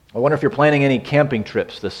I wonder if you're planning any camping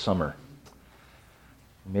trips this summer.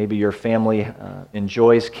 Maybe your family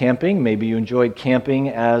enjoys camping. Maybe you enjoyed camping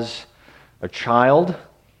as a child.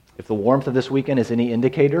 If the warmth of this weekend is any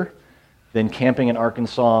indicator, then camping in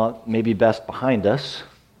Arkansas may be best behind us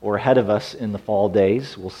or ahead of us in the fall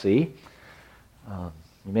days. We'll see. You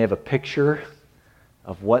may have a picture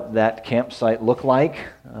of what that campsite looked like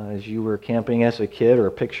as you were camping as a kid, or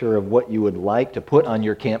a picture of what you would like to put on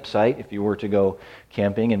your campsite if you were to go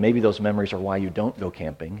camping, and maybe those memories are why you don't go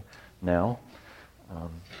camping now.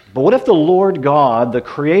 But what if the Lord God, the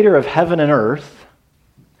creator of heaven and earth,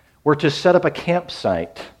 were to set up a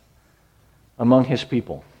campsite among his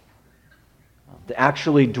people, to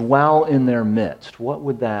actually dwell in their midst? What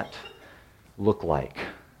would that look like?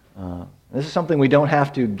 This is something we don't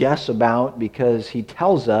have to guess about, because he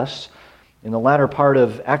tells us in the latter part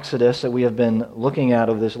of Exodus that we have been looking at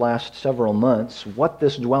over this last several months what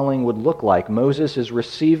this dwelling would look like. Moses is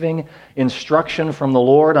receiving instruction from the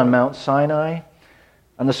Lord on Mount Sinai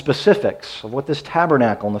on the specifics of what this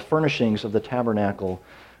tabernacle and the furnishings of the tabernacle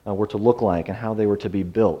were to look like and how they were to be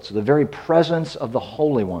built. So the very presence of the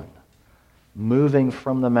Holy One moving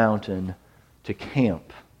from the mountain to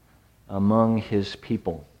camp among his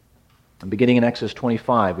people. And beginning in Exodus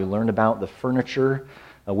 25, we learned about the furniture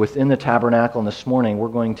within the tabernacle, and this morning we're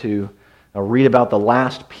going to read about the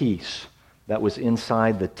last piece that was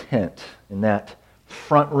inside the tent, in that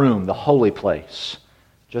front room, the holy place,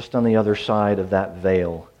 just on the other side of that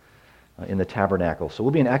veil in the tabernacle. So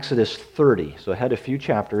we'll be in Exodus 30. So ahead a few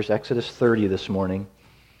chapters, Exodus 30 this morning,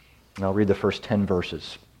 and I'll read the first 10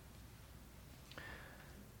 verses.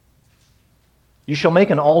 You shall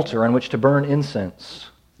make an altar on which to burn incense.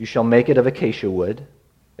 You shall make it of acacia wood.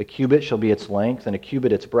 A cubit shall be its length, and a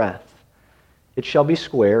cubit its breadth. It shall be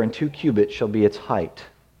square, and 2 cubits shall be its height.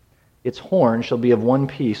 Its horn shall be of one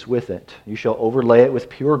piece with it. You shall overlay it with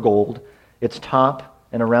pure gold, its top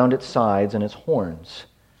and around its sides and its horns.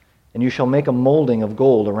 And you shall make a molding of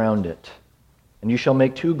gold around it. And you shall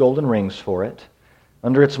make 2 golden rings for it.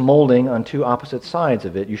 Under its molding on 2 opposite sides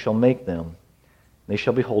of it you shall make them. They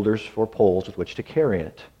shall be holders for poles with which to carry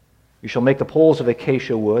it. You shall make the poles of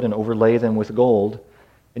acacia wood and overlay them with gold,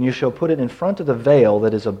 and you shall put it in front of the veil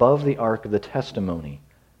that is above the ark of the testimony,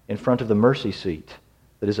 in front of the mercy seat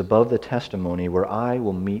that is above the testimony, where I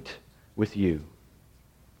will meet with you.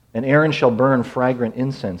 And Aaron shall burn fragrant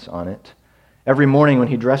incense on it. Every morning when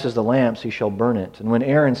he dresses the lamps, he shall burn it. And when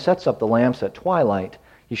Aaron sets up the lamps at twilight,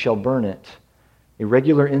 he shall burn it. A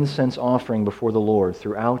regular incense offering before the Lord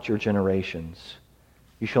throughout your generations.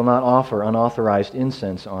 You shall not offer unauthorized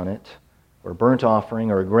incense on it, or a burnt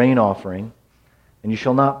offering, or a grain offering, and you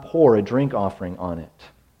shall not pour a drink offering on it.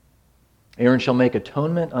 Aaron shall make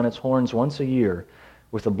atonement on its horns once a year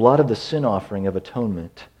with the blood of the sin offering of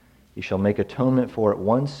atonement. He shall make atonement for it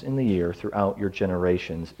once in the year throughout your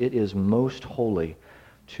generations. It is most holy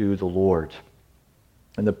to the Lord.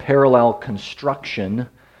 And the parallel construction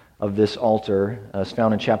of this altar is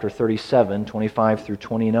found in chapter 37, 25 through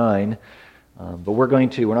 29. But we're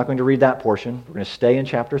not going to read that portion. We're going to stay in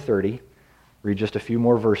chapter 30, read just a few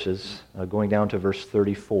more verses, going down to verse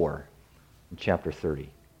 34 in chapter 30.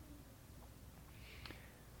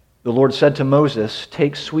 The Lord said to Moses,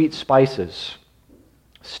 "Take sweet spices,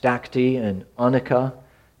 stacte and onycha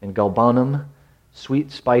and galbanum,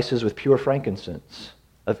 sweet spices with pure frankincense.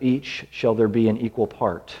 Of each shall there be an equal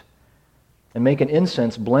part. And make an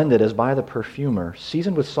incense blended as by the perfumer,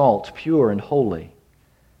 seasoned with salt, pure and holy.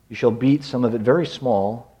 You shall beat some of it very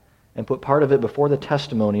small, and put part of it before the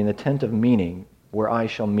testimony in the tent of meeting, where I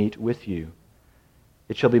shall meet with you.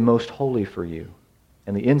 It shall be most holy for you.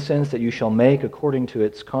 And the incense that you shall make according to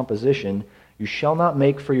its composition, you shall not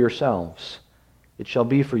make for yourselves. It shall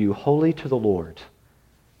be for you holy to the Lord.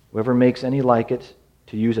 Whoever makes any like it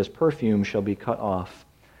to use as perfume shall be cut off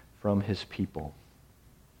from his people."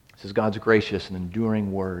 This is God's gracious and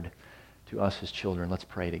enduring word to us, his children. Let's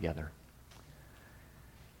pray together.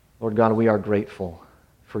 Lord God, we are grateful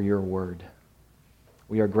for your word.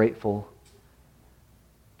 We are grateful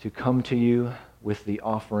to come to you with the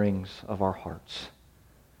offerings of our hearts,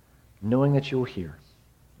 knowing that you will hear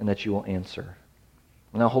and that you will answer.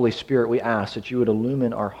 Now, Holy Spirit, we ask that you would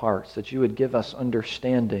illumine our hearts, that you would give us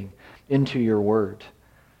understanding into your word,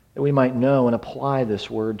 that we might know and apply this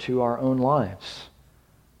word to our own lives,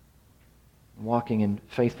 walking in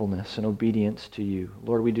faithfulness and obedience to you.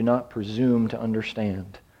 Lord, we do not presume to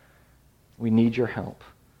understand. We need your help.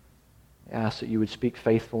 I ask that you would speak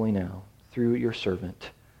faithfully now through your servant.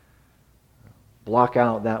 Block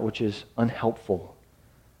out that which is unhelpful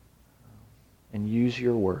and use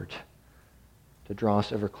your word to draw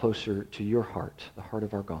us ever closer to your heart, the heart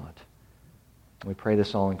of our God. We pray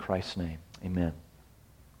this all in Christ's name. Amen.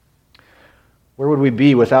 Where would we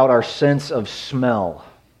be without our sense of smell?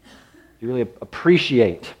 You really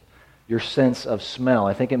appreciate your sense of smell.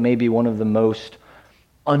 I think it may be one of the most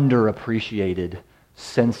underappreciated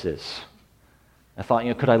senses. I thought,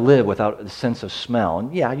 could I live without the sense of smell?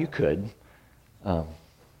 And yeah, you could.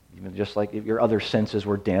 Even just like if your other senses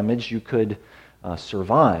were damaged, you could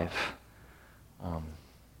survive.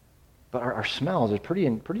 But our smells are pretty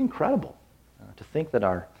incredible. To think that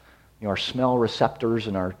our smell receptors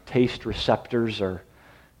and our taste receptors are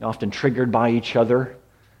often triggered by each other.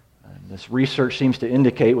 And this research seems to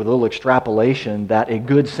indicate, with a little extrapolation, that a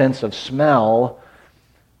good sense of smell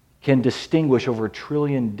can distinguish over 1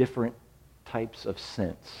 trillion different types of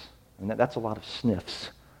scents. And that's a lot of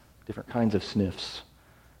sniffs, different kinds of sniffs.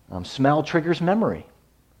 Smell triggers memory.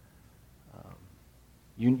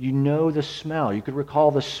 You know the smell. You could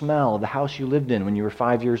recall the smell of the house you lived in when you were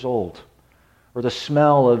 5 years old, or the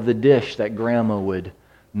smell of the dish that Grandma would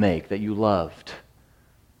make that you loved,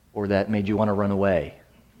 or that made you want to run away.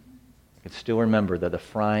 I can still remember the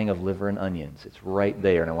frying of liver and onions. It's right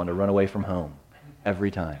there, and I want to run away from home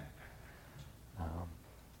every time.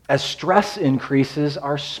 As stress increases,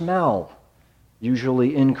 our smell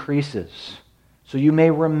usually increases. So you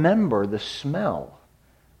may remember the smell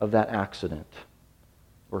of that accident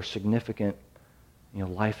or significant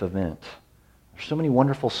life event. There's so many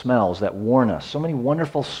wonderful smells that warn us, so many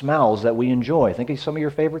wonderful smells that we enjoy. Think of some of your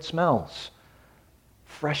favorite smells.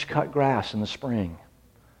 Fresh cut grass in the spring.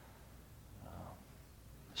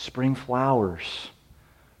 Spring flowers.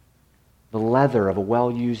 The leather of a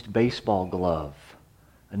well-used baseball glove.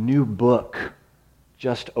 A new book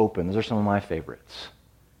just opened. Those are some of my favorites.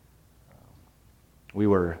 We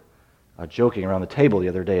were joking around the table the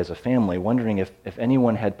other day as a family, wondering if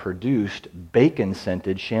anyone had produced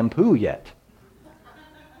bacon-scented shampoo yet.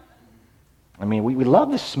 I mean, we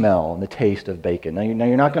love the smell and the taste of bacon. Now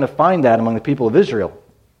you're not going to find that among the people of Israel.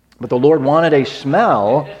 But the Lord wanted a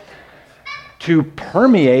smell to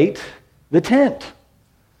permeate the tent.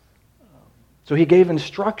 So he gave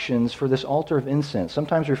instructions for this altar of incense,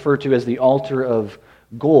 sometimes referred to as the altar of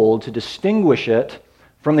gold, to distinguish it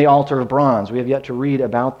from the altar of bronze. We have yet to read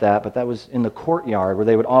about that, but that was in the courtyard where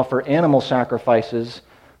they would offer animal sacrifices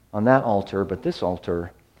on that altar, but this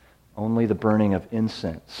altar, only the burning of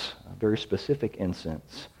incense, a very specific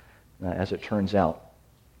incense, as it turns out.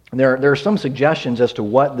 And there are some suggestions as to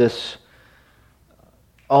what this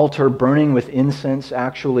altar burning with incense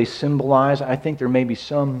actually symbolized. I think there may be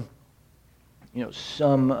some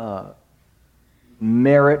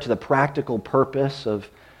merit to the practical purpose of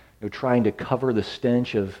trying to cover the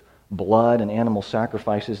stench of blood and animal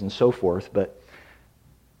sacrifices and so forth. But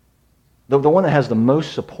the one that has the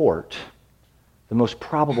most support, the most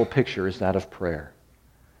probable picture, is that of prayer.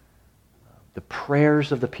 The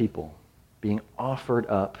prayers of the people being offered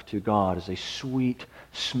up to God as a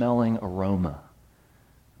sweet-smelling aroma.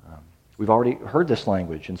 We've already heard this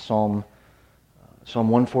language in Psalm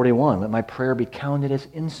 141. Let my prayer be counted as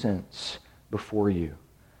incense before you.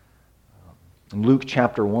 In Luke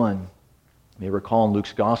chapter 1, you may recall in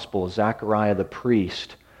Luke's gospel, Zechariah the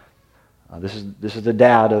priest. This is the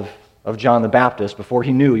dad of John the Baptist before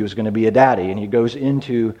he knew he was going to be a daddy, and he goes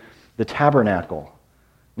into the tabernacle.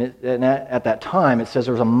 And at that time, it says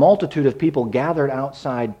there was a multitude of people gathered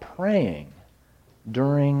outside praying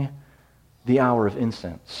during the hour of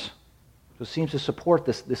incense. So it seems to support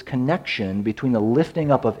this connection between the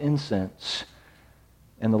lifting up of incense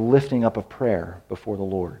and the lifting up of prayer before the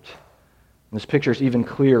Lord. And this picture is even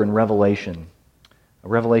clear in Revelation.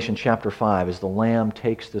 Revelation chapter 5, as the Lamb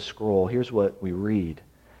takes the scroll, here's what we read.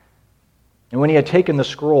 And when he had taken the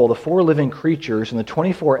scroll, the 4 living creatures and the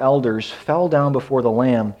 24 elders fell down before the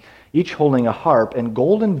Lamb, each holding a harp and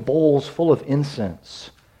golden bowls full of incense,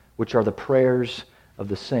 which are the prayers of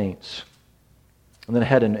the saints. And then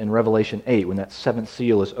ahead in Revelation 8, when that 7th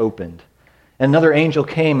seal is opened, and another angel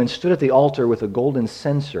came and stood at the altar with a golden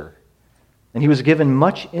censer. And he was given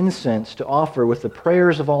much incense to offer with the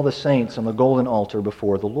prayers of all the saints on the golden altar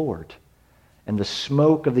before the Lord. And the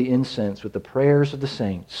smoke of the incense with the prayers of the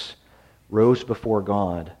saints rose before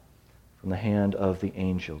God from the hand of the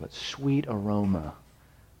angel. That sweet aroma,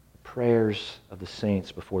 prayers of the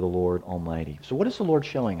saints before the Lord Almighty. So what is the Lord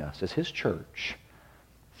showing us as his church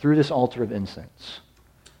through this altar of incense?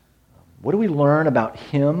 What do we learn about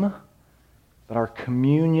him, about our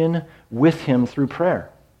communion with him through prayer?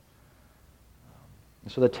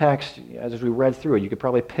 And so the text, as we read through it, you could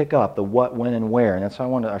probably pick up the what, when, and where. And that's how I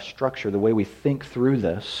want to structure the way we think through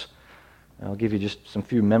this. And I'll give you just some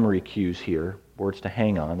few memory cues here, words to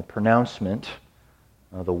hang on. The pronouncement,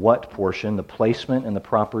 The what portion, the placement and the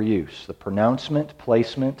proper use. The pronouncement,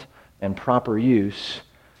 placement, and proper use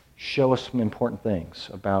show us some important things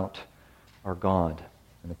about our God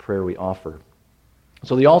and the prayer we offer.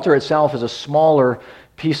 So the altar itself is a smaller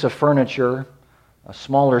piece of furniture, a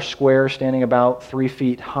smaller square standing about 3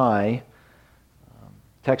 feet high.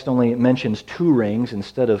 Text only mentions 2 rings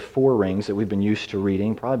instead of 4 rings that we've been used to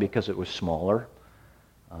reading, probably because it was smaller.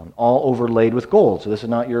 All overlaid with gold. So this is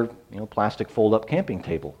not your plastic fold-up camping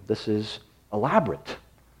table. This is elaborate.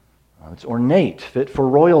 It's ornate, fit for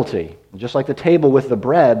royalty. And just like the table with the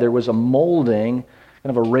bread, there was a molding,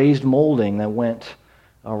 kind of a raised molding that went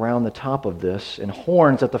around the top of this, and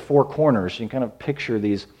horns at the 4 corners. You can kind of picture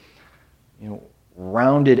these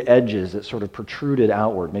rounded edges that sort of protruded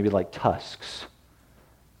outward, maybe like tusks.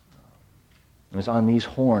 It was on these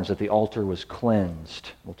horns that the altar was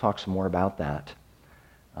cleansed. We'll talk some more about that.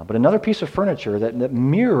 But another piece of furniture that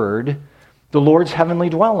mirrored the Lord's heavenly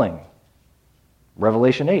dwelling.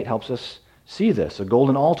 Revelation 8 helps us see this. A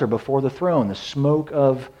golden altar before the throne, the smoke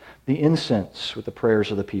of the incense with the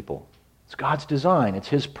prayers of the people. It's God's design. It's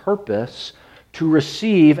His purpose to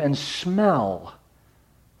receive and smell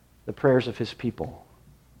the prayers of His people.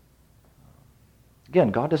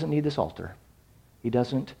 Again, God doesn't need this altar. He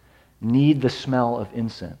doesn't need the smell of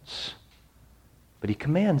incense. But He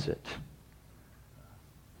commands it.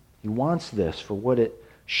 He wants this for what it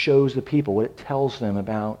shows the people, what it tells them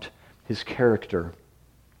about His character.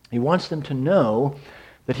 He wants them to know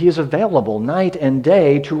that He is available night and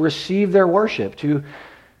day to receive their worship, to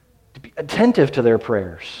be attentive to their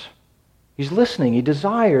prayers. He's listening. He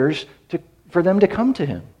desires for them to come to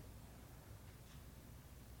Him.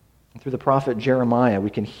 And through the prophet Jeremiah,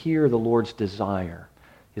 we can hear the Lord's desire,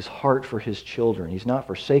 His heart for His children. He's not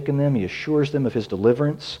forsaken them. He assures them of His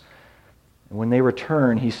deliverance. And when they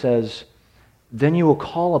return, He says, "Then you will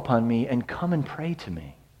call upon me and come and pray to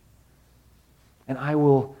me. And I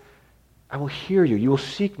will hear you. You will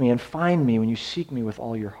seek me and find me when you seek me with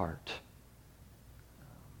all your heart."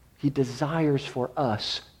 He desires for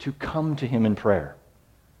us to come to Him in prayer.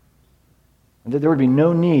 And that there would be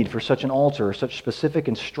no need for such an altar or such specific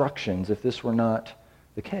instructions if this were not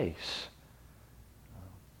the case.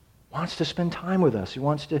 He wants to spend time with us. He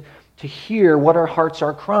wants to hear what our hearts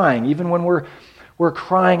are crying, even when we're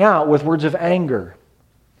crying out with words of anger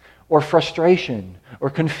or frustration or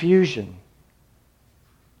confusion.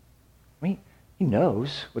 I mean, He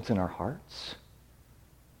knows what's in our hearts.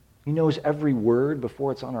 He knows every word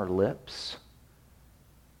before it's on our lips.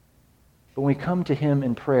 But when we come to Him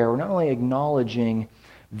in prayer, we're not only acknowledging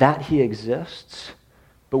that He exists,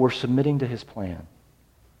 but we're submitting to His plan.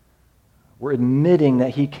 We're admitting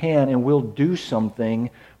that He can and will do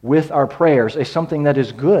something with our prayers, something that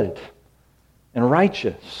is good and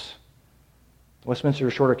righteous. Westminster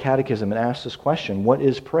Shorter Catechism, it asks this question: what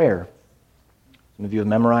is prayer? Some of you have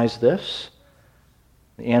memorized this.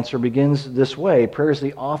 The answer begins this way: prayer is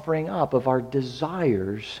the offering up of our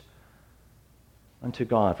desires unto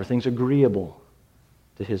God, for things agreeable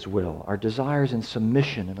to His will, our desires in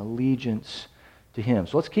submission and allegiance to Him.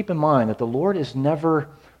 So let's keep in mind that the Lord is never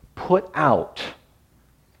put out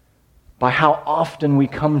by how often we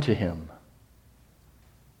come to Him,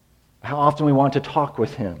 how often we want to talk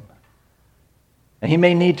with Him. And He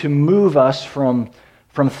may need to move us from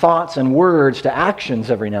thoughts and words to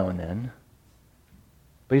actions every now and then,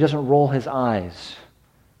 but He doesn't roll His eyes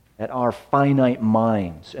at our finite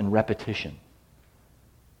minds and repetition.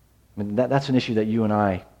 I mean, that's an issue that you and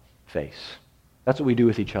I face. That's what we do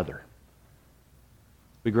with each other.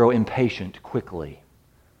 We grow impatient quickly.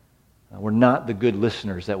 We're not the good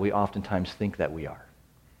listeners that we oftentimes think that we are.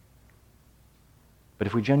 But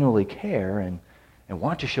if we genuinely care and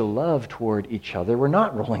want to show love toward each other, we're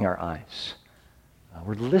not rolling our eyes.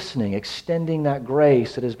 We're listening, extending that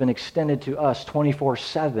grace that has been extended to us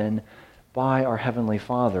 24/7 by our Heavenly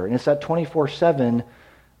Father. And it's that 24/7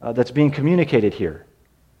 that's being communicated here.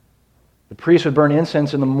 The priest would burn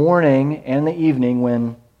incense in the morning and the evening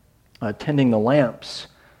when tending the lamps.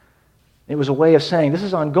 It was a way of saying, this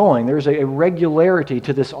is ongoing. There's a regularity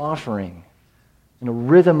to this offering and a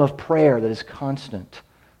rhythm of prayer that is constant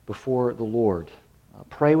before the Lord.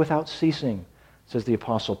 Pray without ceasing, says the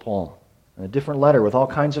Apostle Paul. In a different letter with all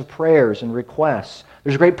kinds of prayers and requests.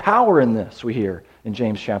 There's great power in this, we hear in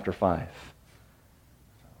James chapter 5.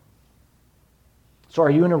 So are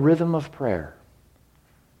you in a rhythm of prayer?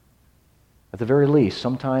 At the very least,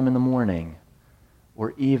 sometime in the morning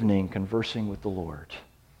or evening, conversing with the Lord.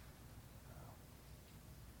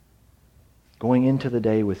 Going into the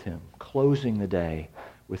day with Him, closing the day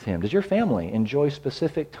with Him. Does your family enjoy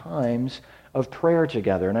specific times of prayer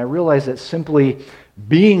together. And I realize that simply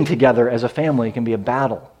being together as a family can be a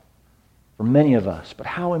battle for many of us. But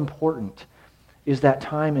how important is that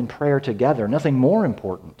time in prayer together? Nothing more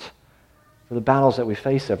important for the battles that we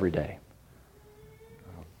face every day.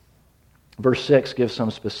 Verse 6 gives some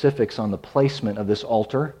specifics on the placement of this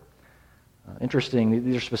altar. Interesting,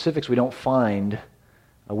 these are specifics we don't find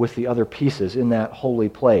with the other pieces in that holy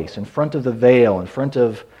place. In front of the veil, in front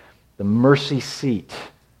of the mercy seat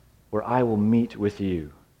where I will meet with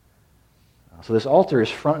you. So this altar is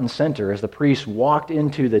front and center. As the priest walked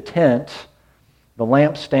into the tent, the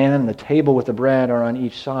lampstand and the table with the bread are on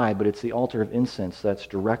each side, but it's the altar of incense that's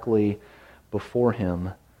directly before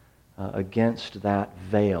him against that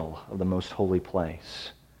veil of the most holy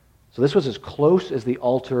place. So this was as close as the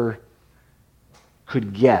altar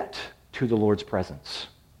could get to the Lord's presence.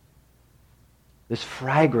 This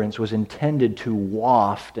fragrance was intended to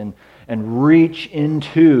waft and reach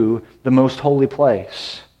into the most holy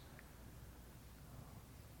place.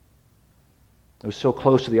 It was so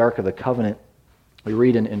close to the Ark of the Covenant. We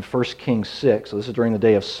read in 1 Kings 6, so this is during the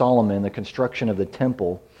day of Solomon, the construction of the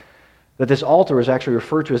temple, that this altar is actually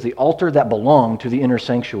referred to as the altar that belonged to the inner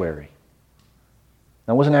sanctuary.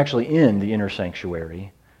 Now, it wasn't actually in the inner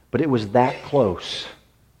sanctuary, but it was that close.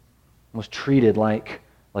 It was treated like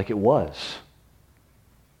it was.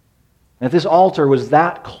 And if this altar was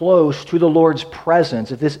that close to the Lord's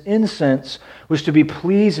presence, if this incense was to be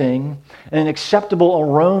pleasing and an acceptable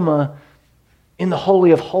aroma in the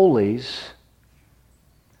Holy of Holies,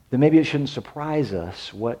 then maybe it shouldn't surprise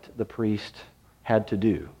us what the priest had to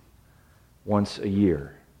do once a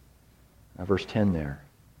year. Now, verse 10 there.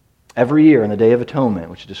 Every year in the Day of Atonement,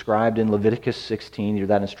 which is described in Leviticus 16, either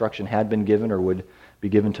that instruction had been given or would be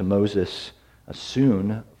given to Moses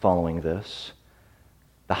soon following this,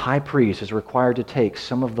 the high priest is required to take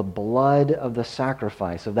some of the blood of the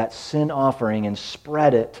sacrifice, of that sin offering, and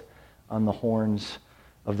spread it on the horns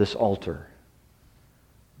of this altar.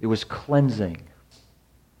 It was cleansing,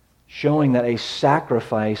 showing that a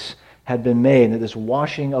sacrifice had been made, and that this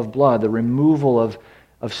washing of blood, the removal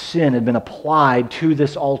of sin, had been applied to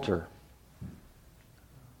this altar.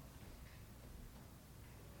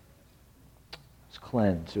 It was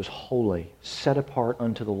cleansed. It was holy, set apart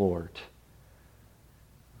unto the Lord.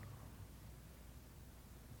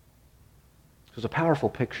 It was a powerful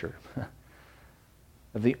picture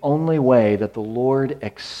of the only way that the Lord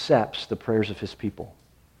accepts the prayers of his people.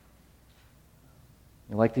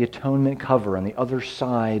 Like the atonement cover on the other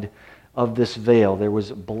side of this veil, there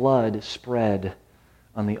was blood spread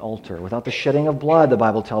on the altar. Without the shedding of blood, the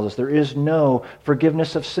Bible tells us, there is no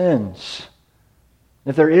forgiveness of sins.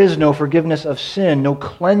 If there is no forgiveness of sin, no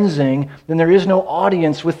cleansing, then there is no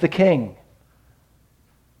audience with the king.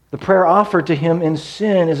 The prayer offered to him in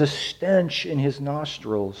sin is a stench in his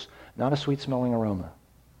nostrils, not a sweet-smelling aroma.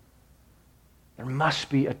 There must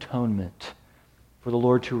be atonement for the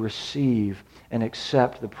Lord to receive and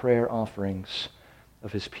accept the prayer offerings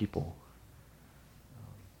of his people.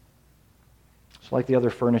 It's like the other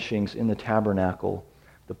furnishings in the tabernacle,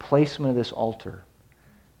 the placement of this altar,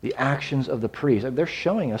 the actions of the priest, they're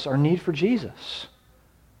showing us our need for Jesus.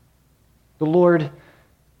 The Lord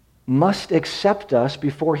must accept us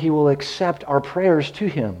before he will accept our prayers to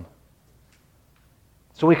him.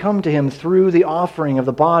 So we come to him through the offering of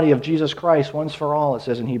the body of Jesus Christ once for all, it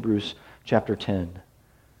says in Hebrews chapter 10.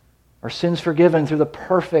 Our sins forgiven through the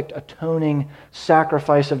perfect atoning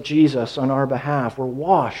sacrifice of Jesus on our behalf. We're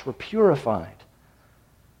washed, we're purified.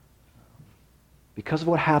 Because of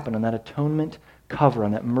what happened on that atonement cover,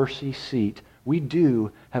 on that mercy seat, we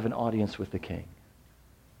do have an audience with the King.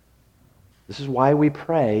 This is why we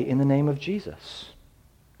pray in the name of Jesus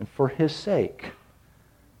and for his sake.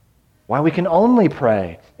 Why we can only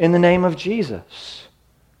pray in the name of Jesus.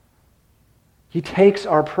 He takes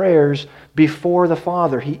our prayers before the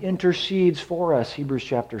Father. He intercedes for us, Hebrews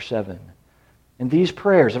chapter 7. And these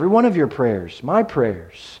prayers, every one of your prayers, my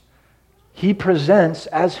prayers, he presents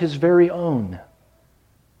as his very own.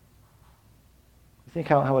 Think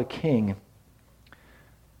how a king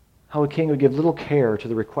would give little care to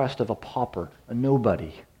the request of a pauper, a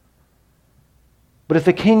nobody. But if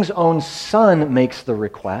the king's own son makes the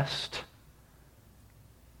request,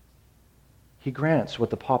 he grants what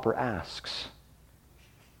the pauper asks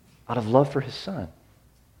out of love for his son.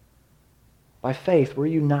 By faith, we're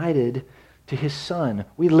united to his son.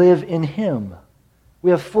 We live in him.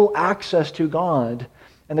 We have full access to God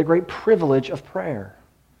and the great privilege of prayer.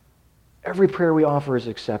 Every prayer we offer is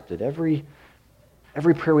accepted. Every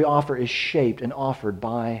prayer we offer is shaped and offered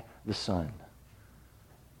by the Son.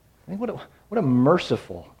 I think what a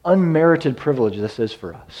merciful, unmerited privilege this is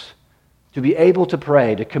for us. to be able to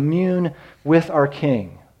pray, to commune with our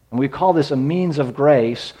King. And we call this a means of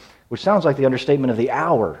grace, which sounds like the understatement of the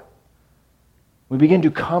hour. We begin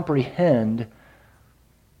to comprehend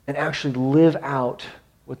and actually live out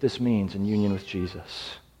what this means in union with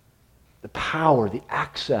Jesus. The power, the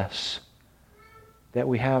access that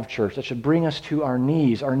we have, church, that should bring us to our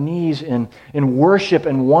knees in worship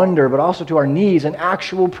and wonder, but also to our knees in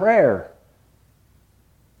actual prayer.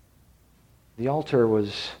 The altar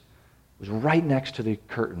was right next to the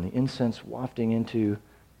curtain, the incense wafting into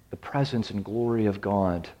the presence and glory of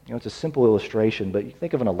God. It's a simple illustration, but you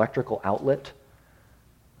think of an electrical outlet.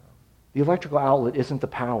 The electrical outlet isn't the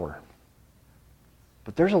power,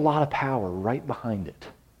 but there's a lot of power right behind it.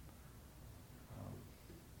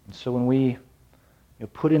 And so when we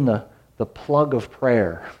put in the plug of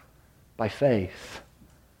prayer by faith,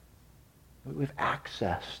 we have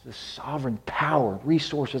access to the sovereign power,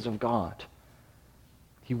 resources of God.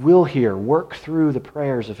 He will here work through the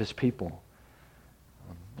prayers of his people.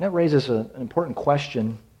 That raises an important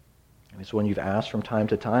question. It's one you've asked from time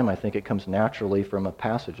to time. I think it comes naturally from a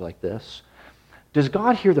passage like this. Does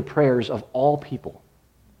God hear the prayers of all people?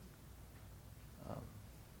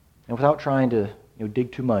 And without trying to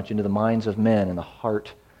dig too much into the minds of men and the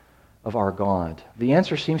heart of our God, the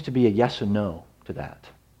answer seems to be a yes and no to that.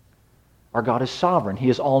 Our God is sovereign. He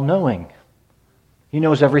is all-knowing. He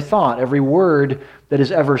knows every thought, every word that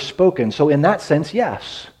is ever spoken. So in that sense,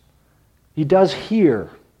 yes, he does hear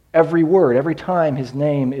every word, every time his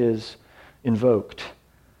name is invoked.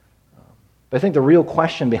 But I think the real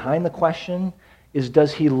question behind the question is,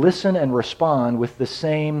 does he listen and respond with the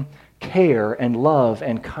same care and love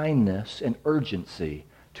and kindness and urgency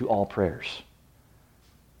to all prayers?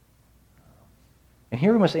 And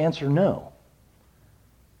here we must answer no,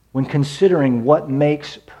 when considering what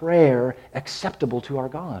makes prayer acceptable to our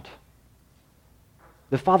God.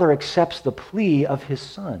 The Father accepts the plea of his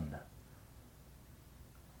Son.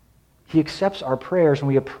 He accepts our prayers when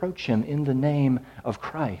we approach him in the name of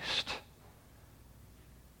Christ.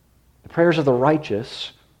 The prayers of the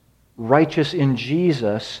righteous in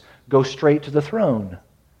Jesus, go straight to the throne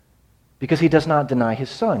because he does not deny his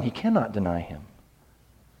Son. He cannot deny him.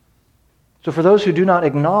 So for those who do not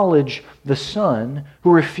acknowledge the Son,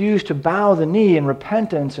 who refuse to bow the knee in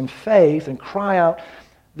repentance and faith and cry out,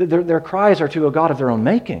 their cries are to a God of their own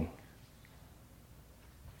making.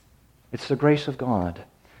 It's the grace of God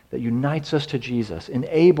that unites us to Jesus,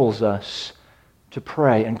 enables us to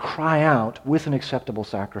pray and cry out with an acceptable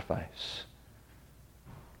sacrifice.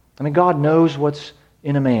 I mean, God knows what's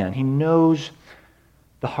in a man. He knows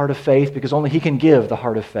the heart of faith because only he can give the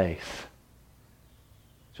heart of faith.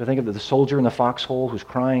 So think of the soldier in the foxhole who's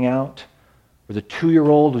crying out, or the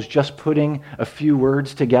 2-year-old who's just putting a few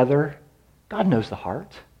words together. God knows the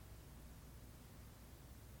heart.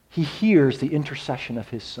 He hears the intercession of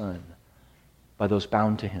his Son by those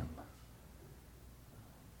bound to him.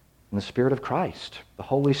 And the Spirit of Christ, the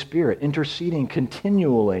Holy Spirit, interceding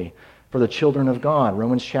continually for the children of God.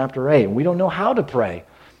 Romans chapter 8. We don't know how to pray.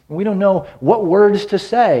 We don't know what words to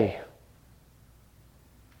say.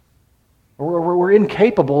 We're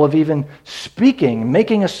incapable of even speaking,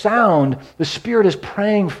 making a sound. The Spirit is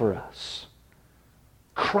praying for us,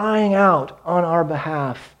 crying out on our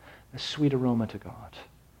behalf a sweet aroma to God.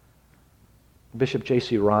 Bishop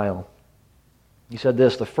J.C. Ryle, he said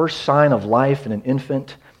this: the first sign of life in an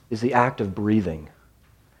infant is the act of breathing.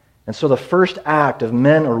 And so the first act of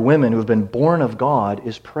men or women who have been born of God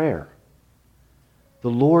is prayer. The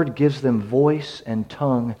Lord gives them voice and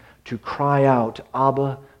tongue to cry out,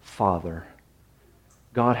 Abba, Father.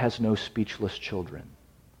 God has no speechless children.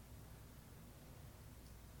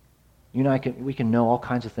 You and I we can know all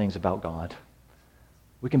kinds of things about God.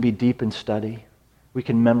 We can be deep in study. We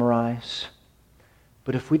can memorize.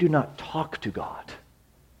 But if we do not talk to God,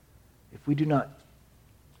 if we do not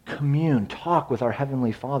talk with our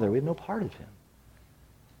Heavenly Father, we have no part of him.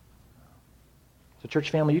 So church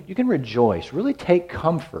family, you can rejoice, really take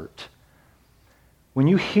comfort when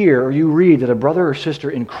you hear or you read that a brother or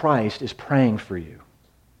sister in Christ is praying for you.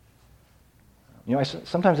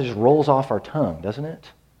 Sometimes it just rolls off our tongue, doesn't it?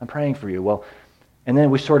 I'm praying for you. Well, and then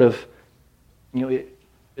we sort of, it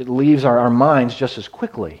leaves our minds just as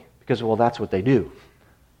quickly because, well, that's what they do,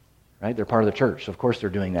 right? They're part of the church, so of course they're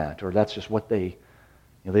doing that, or that's just what they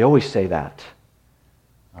always say that.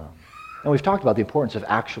 And we've talked about the importance of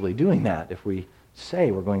actually doing that if we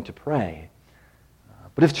say we're going to pray.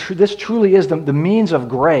 But if this truly is the means of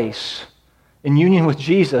grace in union with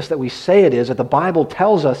Jesus that we say it is, that the Bible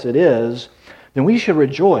tells us it is, then we should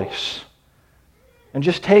rejoice and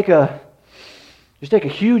just take a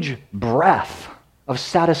huge breath of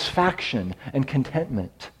satisfaction and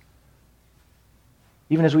contentment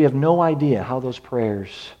even as we have no idea how those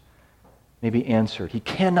prayers may be answered. He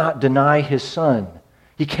cannot deny his Son.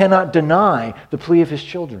 He cannot deny the plea of his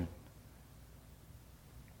children.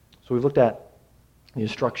 So we've looked at the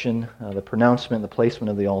instruction, the pronouncement, the placement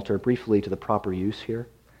of the altar, briefly to the proper use here.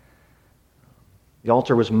 The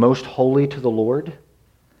altar was most holy to the Lord,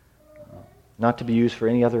 not to be used for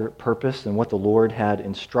any other purpose than what the Lord had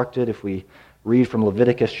instructed. If we read from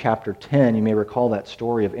Leviticus chapter 10, you may recall that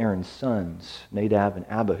story of Aaron's sons, Nadab and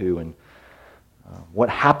Abihu, and what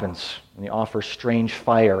happens when they offer strange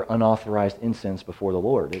fire, unauthorized incense before the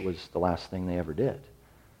Lord. It was the last thing they ever did.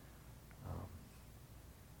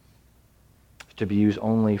 To be used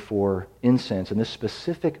only for incense, and this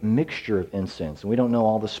specific mixture of incense. And we don't know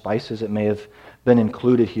all the spices that may have been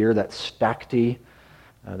included here, that stacte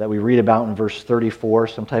that we read about in verse 34,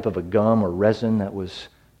 some type of a gum or resin that was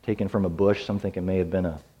taken from a bush. Some think it may have been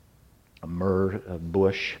a myrrh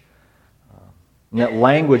bush. And that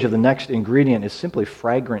language of the next ingredient is simply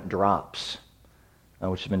fragrant drops,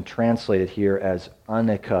 which has been translated here as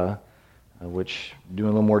anika, which, doing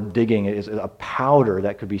a little more digging, is a powder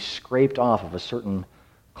that could be scraped off of a certain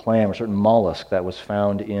clam or certain mollusk that was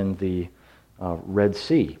found in the Red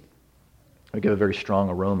Sea. It would give a very strong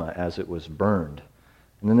aroma as it was burned.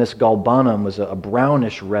 And then this galbanum was a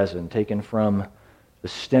brownish resin taken from the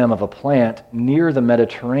stem of a plant near the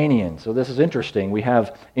Mediterranean. So this is interesting. We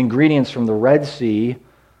have ingredients from the Red Sea,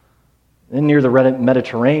 then near the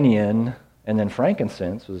Mediterranean, and then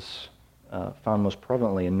frankincense was found most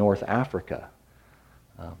prevalently in North Africa.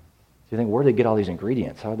 So you think, where did they get all these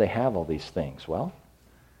ingredients? How did they have all these things? Well,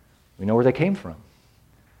 we know where they came from.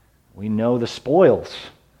 We know the spoils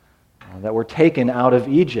that were taken out of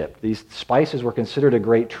Egypt. These spices were considered a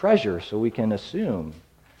great treasure, so we can assume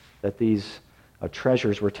that these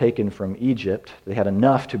treasures were taken from Egypt. They had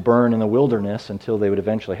enough to burn in the wilderness until they would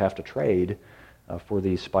eventually have to trade for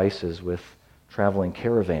these spices with traveling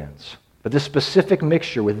caravans. But this specific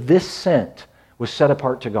mixture with this scent was set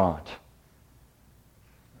apart to God.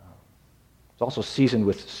 It's also seasoned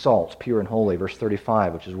with salt, pure and holy, verse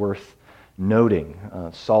 35, which is worth noting.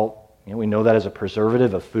 Salt, we know that as a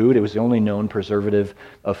preservative of food. It was the only known preservative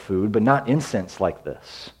of food, but not incense like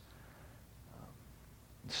this.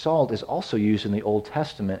 Salt is also used in the Old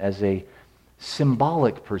Testament as a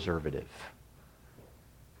symbolic preservative.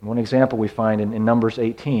 One example we find in Numbers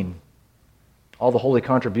 18. All the holy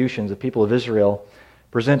contributions the people of Israel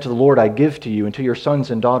present to the Lord I give to you and to your sons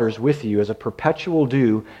and daughters with you as a perpetual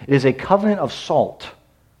due. It is a covenant of salt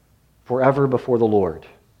forever before the Lord,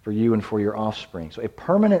 for you and for your offspring. So a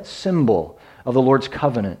permanent symbol of the Lord's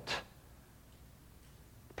covenant.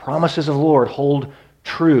 The promises of the Lord hold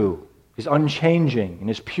true. He's unchanging in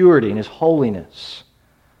his purity and his holiness.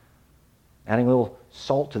 Adding a little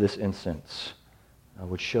salt to this incense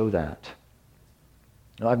would show that.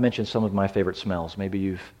 Now, I've mentioned some of my favorite smells. Maybe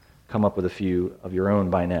you've come up with a few of your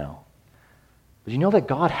own by now. But you know that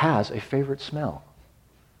God has a favorite smell.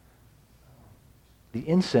 The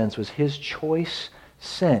incense was his choice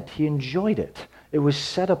scent. He enjoyed it. It was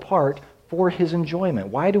set apart for his enjoyment.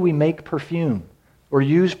 Why do we make perfume or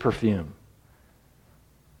use perfume?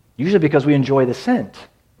 Usually because we enjoy the scent.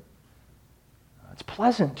 It's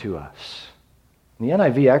pleasant to us. The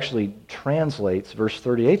NIV actually translates verse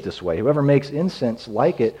 38 this way. Whoever makes incense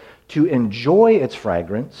like it to enjoy its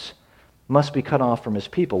fragrance must be cut off from his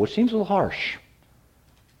people, which seems a little harsh.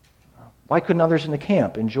 Why couldn't others in the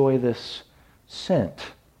camp enjoy this scent?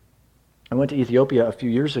 I went to Ethiopia a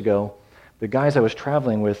few years ago. The guys I was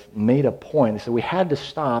traveling with made a point. They said we had to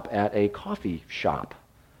stop at a coffee shop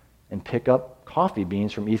and pick up coffee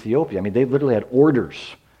beans from Ethiopia. I mean, they literally had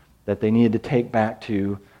orders that they needed to take back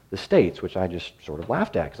to the States, which I just sort of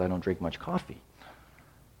laughed at because I don't drink much coffee.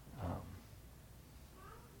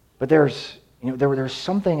 But there's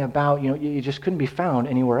something about, you just couldn't be found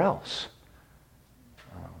anywhere else.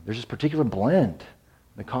 There's this particular blend,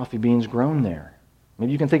 the coffee beans grown there.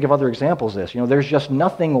 Maybe you can think of other examples of this. There's just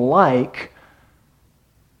nothing like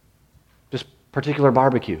this particular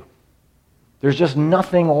barbecue. There's just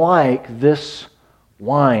nothing like this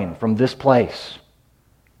wine from this place.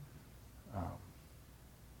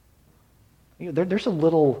 There's a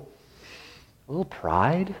little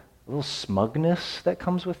pride, a little smugness that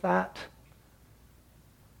comes with that.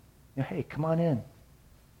 Hey, come on in.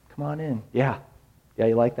 Come on in. Yeah,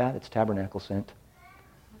 you like that? It's tabernacle scent.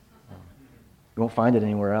 You won't find it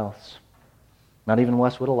anywhere else. Not even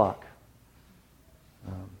West Whitalock.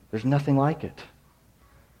 There's nothing like it.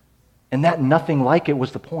 And that nothing like it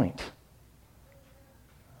was the point.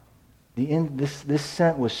 This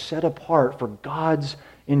scent was set apart for God's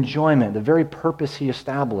enjoyment, the very purpose he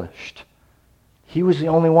established. He was the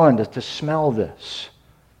only one to smell this.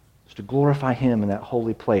 is to glorify Him in that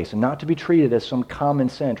holy place and not to be treated as some common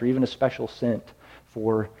scent or even a special scent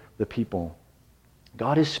for the people.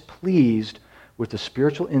 God is pleased with the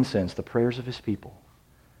spiritual incense, the prayers of His people.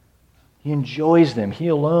 He enjoys them. He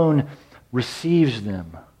alone receives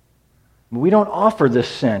them. We don't offer this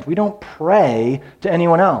scent. We don't pray to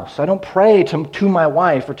anyone else. I don't pray to my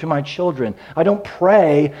wife or to my children. I don't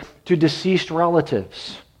pray to deceased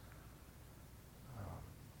relatives.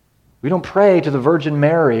 We don't pray to the Virgin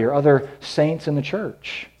Mary or other saints in the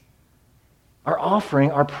church. Our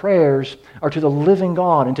offering, our prayers are to the living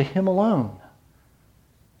God and to Him alone.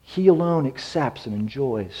 He alone accepts and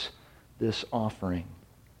enjoys this offering.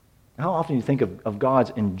 How often do you think of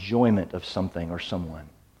God's enjoyment of something or someone?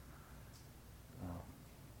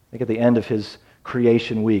 I think at the end of His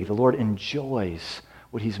creation week, the Lord enjoys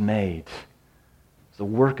what He's made. It's the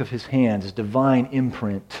work of His hands, His divine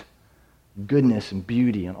imprint, goodness and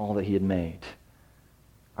beauty in all that He had made.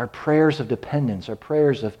 Our prayers of dependence, our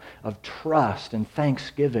prayers of trust and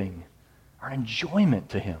thanksgiving are an enjoyment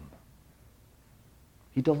to Him.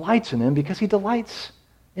 He delights in them because He delights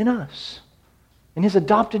in us, in His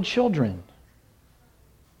adopted children.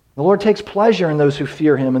 The Lord takes pleasure in those who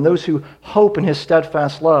fear Him and those who hope in His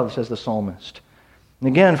steadfast love, says the psalmist. And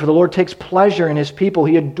again, for the Lord takes pleasure in His people.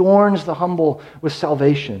 He adorns the humble with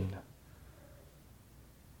salvation.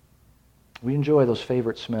 We enjoy those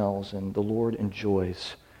favorite smells, and the Lord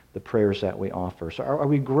enjoys the prayers that we offer. So are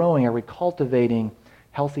we growing? Are we cultivating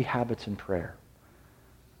healthy habits in prayer?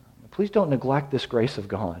 Please don't neglect this grace of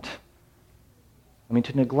God. I mean,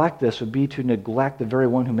 to neglect this would be to neglect the very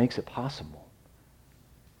one who makes it possible.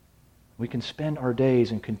 We can spend our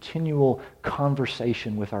days in continual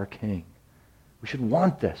conversation with our King. We should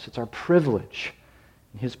want this. It's our privilege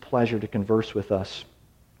and His pleasure to converse with us.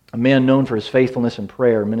 A man known for his faithfulness in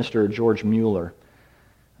prayer, Minister George Mueller,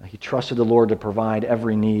 he trusted the Lord to provide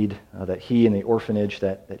every need that he and the orphanage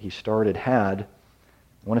that he started had.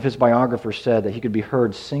 One of his biographers said that he could be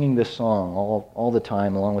heard singing this song all the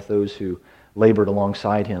time along with those who labored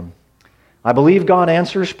alongside him. I believe God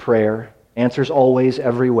answers prayer, answers always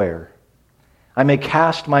everywhere. I may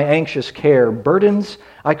cast my anxious care, burdens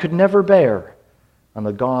I could never bear, on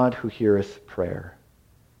the God who heareth prayer.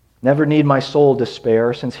 Never need my soul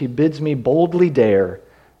despair, since He bids me boldly dare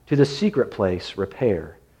to the secret place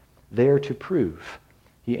repair, there to prove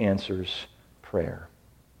He answers prayer.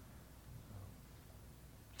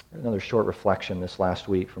 Another short reflection this last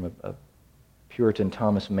week from a Puritan,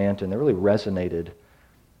 Thomas Manton, that really resonated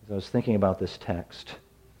as I was thinking about this text.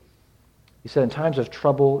 He said, in times of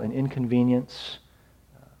trouble and inconvenience,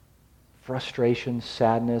 frustration,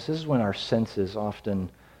 sadness, this is when our senses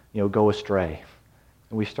often, go astray.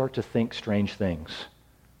 And we start to think strange things,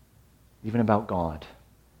 even about God.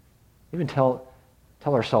 Even tell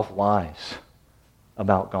ourselves lies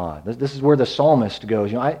about God. This is where the psalmist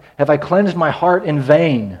goes. Have I cleansed my heart in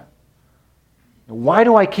vain? Why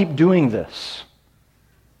do I keep doing this?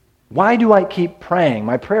 Why do I keep praying?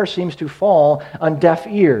 My prayer seems to fall on deaf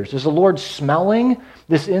ears. Is the Lord smelling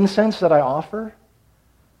this incense that I offer?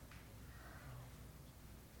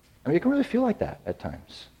 I mean, it can really feel like that at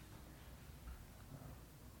times.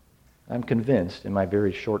 I'm convinced in my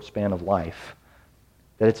very short span of life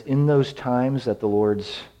that it's in those times that the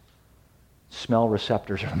Lord's smell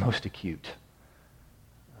receptors are the most acute.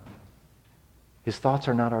 His thoughts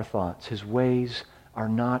are not our thoughts. His ways are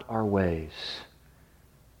not our ways.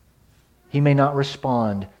 He may not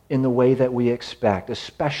respond in the way that we expect,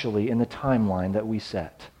 especially in the timeline that we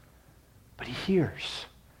set. But He hears.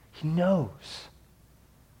 He knows.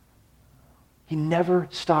 He never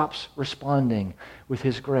stops responding with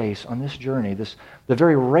His grace on this journey, the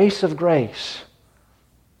very race of grace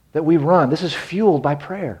that we run. This is fueled by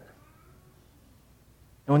prayer.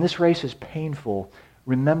 And when this race is painful,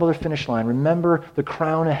 remember the finish line. Remember the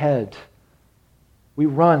crown ahead. We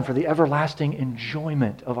run for the everlasting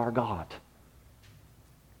enjoyment of our God.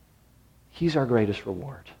 He's our greatest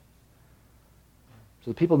reward.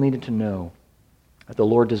 So the people needed to know that the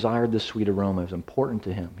Lord desired this sweet aroma. It was important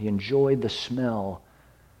to Him. He enjoyed the smell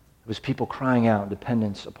of His people crying out in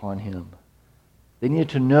dependence upon Him. They needed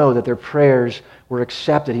to know that their prayers were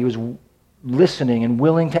accepted. He was listening and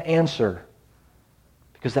willing to answer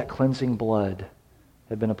because that cleansing blood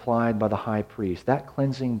had been applied by the high priest. That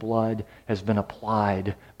cleansing blood has been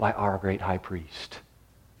applied by our great high priest.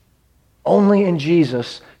 Only in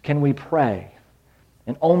Jesus can we pray,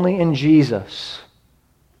 and only in Jesus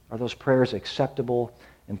are those prayers acceptable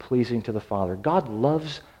and pleasing to the Father. God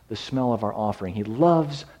loves the smell of our offering. He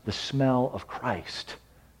loves the smell of Christ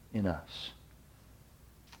in us.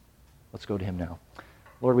 Let's go to Him now.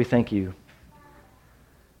 Lord, we thank You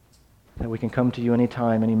that we can come to you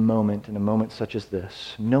anytime, any moment, in a moment such as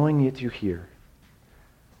this, knowing that you hear,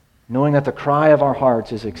 knowing that the cry of our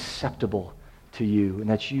hearts is acceptable to you and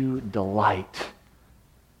that you delight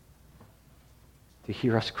to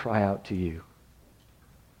hear us cry out to you.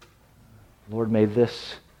 Lord, may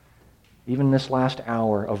this, even this last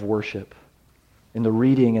hour of worship, in the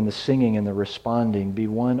reading and the singing and the responding, be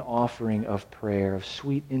one offering of prayer, of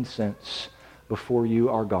sweet incense before you,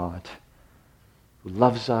 our God, who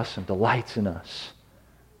loves us and delights in us,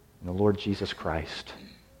 in the Lord Jesus Christ.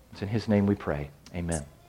 It's in his name we pray. Amen.